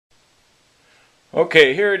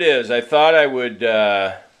Okay, here it is. I thought I would,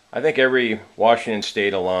 I think every Washington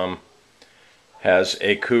State alum has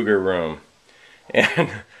a Cougar room.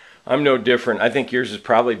 And I'm no different. I think yours is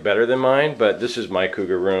probably better than mine, but this is my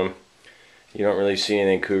Cougar room. You don't really see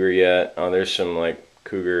anything Cougar yet. Oh, there's some like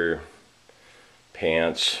Cougar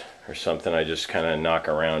pants or something I just kind of knock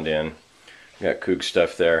around in. Got Coug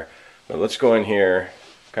stuff there. But let's go in here.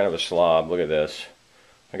 Kind of a slob. Look at this.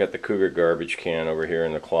 I got the Cougar garbage can over here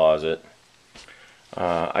in the closet.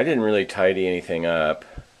 I didn't really tidy anything up,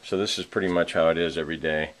 so this is pretty much how it is every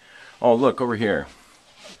day. Oh, look over here.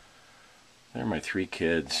 There are my three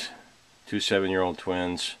kids, two 7-year-old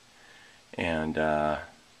twins, and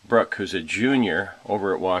Brooke, who's a junior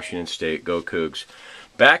over at Washington State. Go Cougs.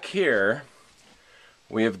 Back here,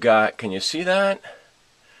 we have got, can you see that?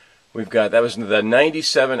 We've got, that was the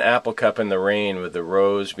 97 Apple Cup in the rain with the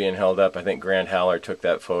rose being held up. I think Grant Haller took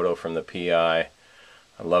that photo from the PI.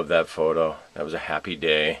 I love that photo. That was a happy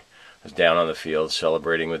day. I was down on the field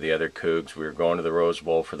celebrating with the other Cougs. We were going to the Rose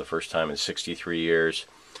Bowl for the first time in 63 years.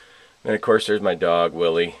 And of course there's my dog,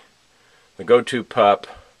 Willie. The go-to pup.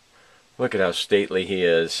 Look at how stately he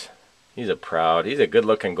is. He's a good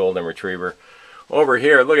looking golden retriever. Over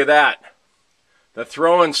here, look at that. The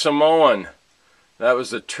throwing Samoan. That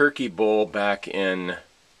was the Turkey Bowl back in,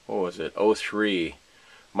 what was it, '03.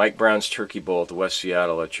 Mike Brown's Turkey Bowl at the West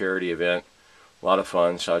Seattle, a charity event. A lot of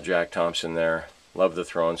fun. Saw Jack Thompson there. Love the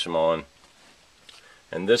throwing Samoan.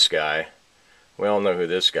 And this guy, we all know who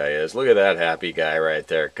this guy is. Look at that happy guy right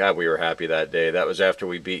there. God, we were happy that day. That was after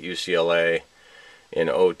we beat UCLA in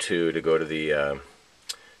 '02 to go to the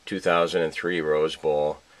 2003 Rose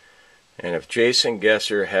Bowl. And if Jason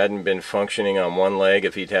Gesser hadn't been functioning on one leg,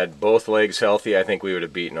 if he'd had both legs healthy, I think we would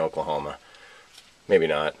have beaten Oklahoma. Maybe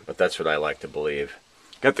not, but that's what I like to believe.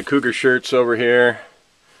 Got the Cougar shirts over here.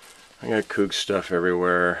 I got Coug stuff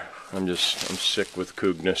everywhere. I'm sick with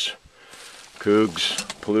Cougness. Cougs,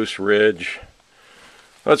 Palouse Ridge.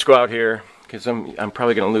 Let's go out here, because I'm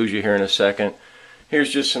probably going to lose you here in a second.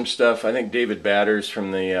 Here's just some stuff. I think David Batters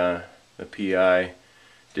from the PI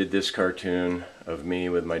did this cartoon of me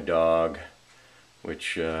with my dog,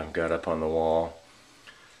 which got up on the wall.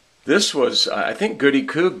 This was, I think Goody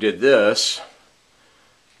Coug did this.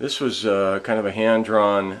 This was kind of a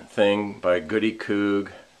hand-drawn thing by Goody Coug.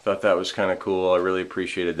 Thought that was kind of cool. I really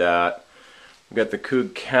appreciated that. We've got the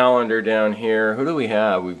Coug calendar down here. Who do we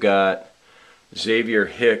have? We've got Xavier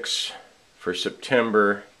Hicks for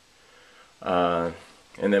September. And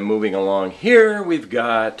then moving along here, we've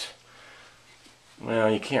got, well,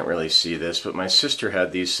 you can't really see this, but my sister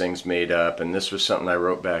had these things made up, and this was something I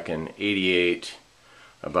wrote back in '88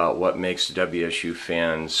 about what makes WSU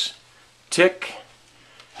fans tick.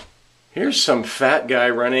 Here's some fat guy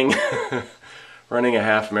running running a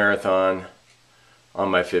half marathon on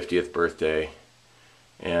my 50th birthday,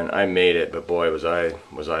 and I made it, but boy was I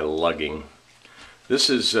lugging. This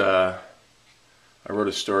is I wrote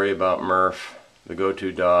a story about Murph, the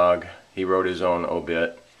go-to dog. He wrote his own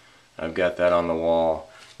obit. I've got that on the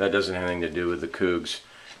wall. That doesn't have anything to do with the Cougs.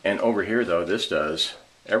 And over here though, this does.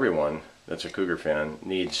 Everyone that's a Cougar fan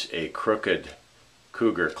needs a crooked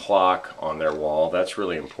Cougar clock on their wall. That's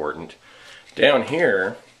really important. Down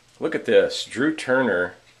here, look at this. Drew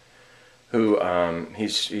Turner, who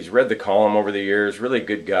he's read the column over the years. Really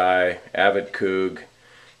good guy, avid Coug.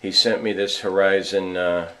 He sent me this Horizon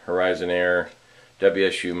Air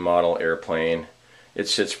WSU model airplane. It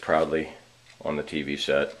sits proudly on the TV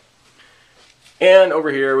set. And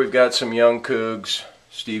over here we've got some young Cougs,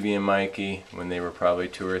 Stevie and Mikey, when they were probably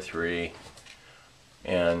 2 or 3.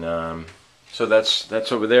 And so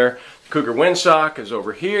that's over there. Cougar windsock is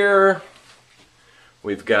over here.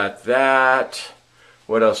 We've got that.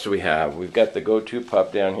 What else do we have? We've got the go-to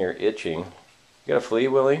pup down here itching. You got a flea,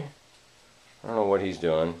 Willie? I don't know what he's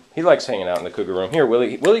doing. He likes hanging out in the Cougar room. Here,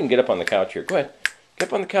 Willie. Willie can get up on the couch here. Go ahead. Get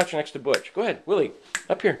up on the couch next to Butch. Go ahead, Willie.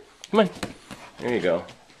 Up here. Come on. There you go.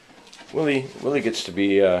 Willie gets to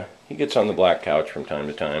be, he gets on the black couch from time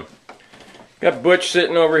to time. Got Butch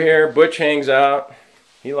sitting over here. Butch hangs out.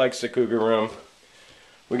 He likes the Cougar room.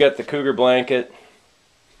 We got the Cougar blanket.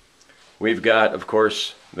 We've got, of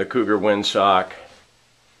course, the Cougar windsock.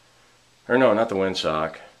 Or no, not the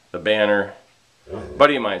windsock. The banner. A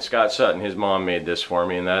buddy of mine, Scott Sutton, his mom made this for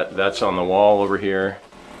me, and that's on the wall over here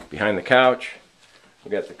behind the couch.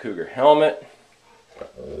 We got the Cougar helmet.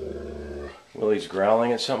 Willie's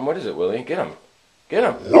growling at something. What is it, Willie? Get him. Get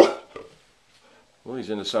him. Willie's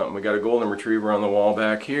into something. We got a golden retriever on the wall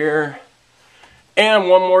back here. And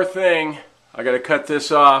one more thing. I got to cut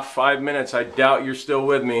this off. 5 minutes. I doubt you're still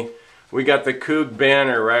with me. We got the Coug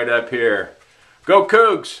banner right up here. Go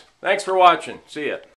Cougs! Thanks for watching. See ya.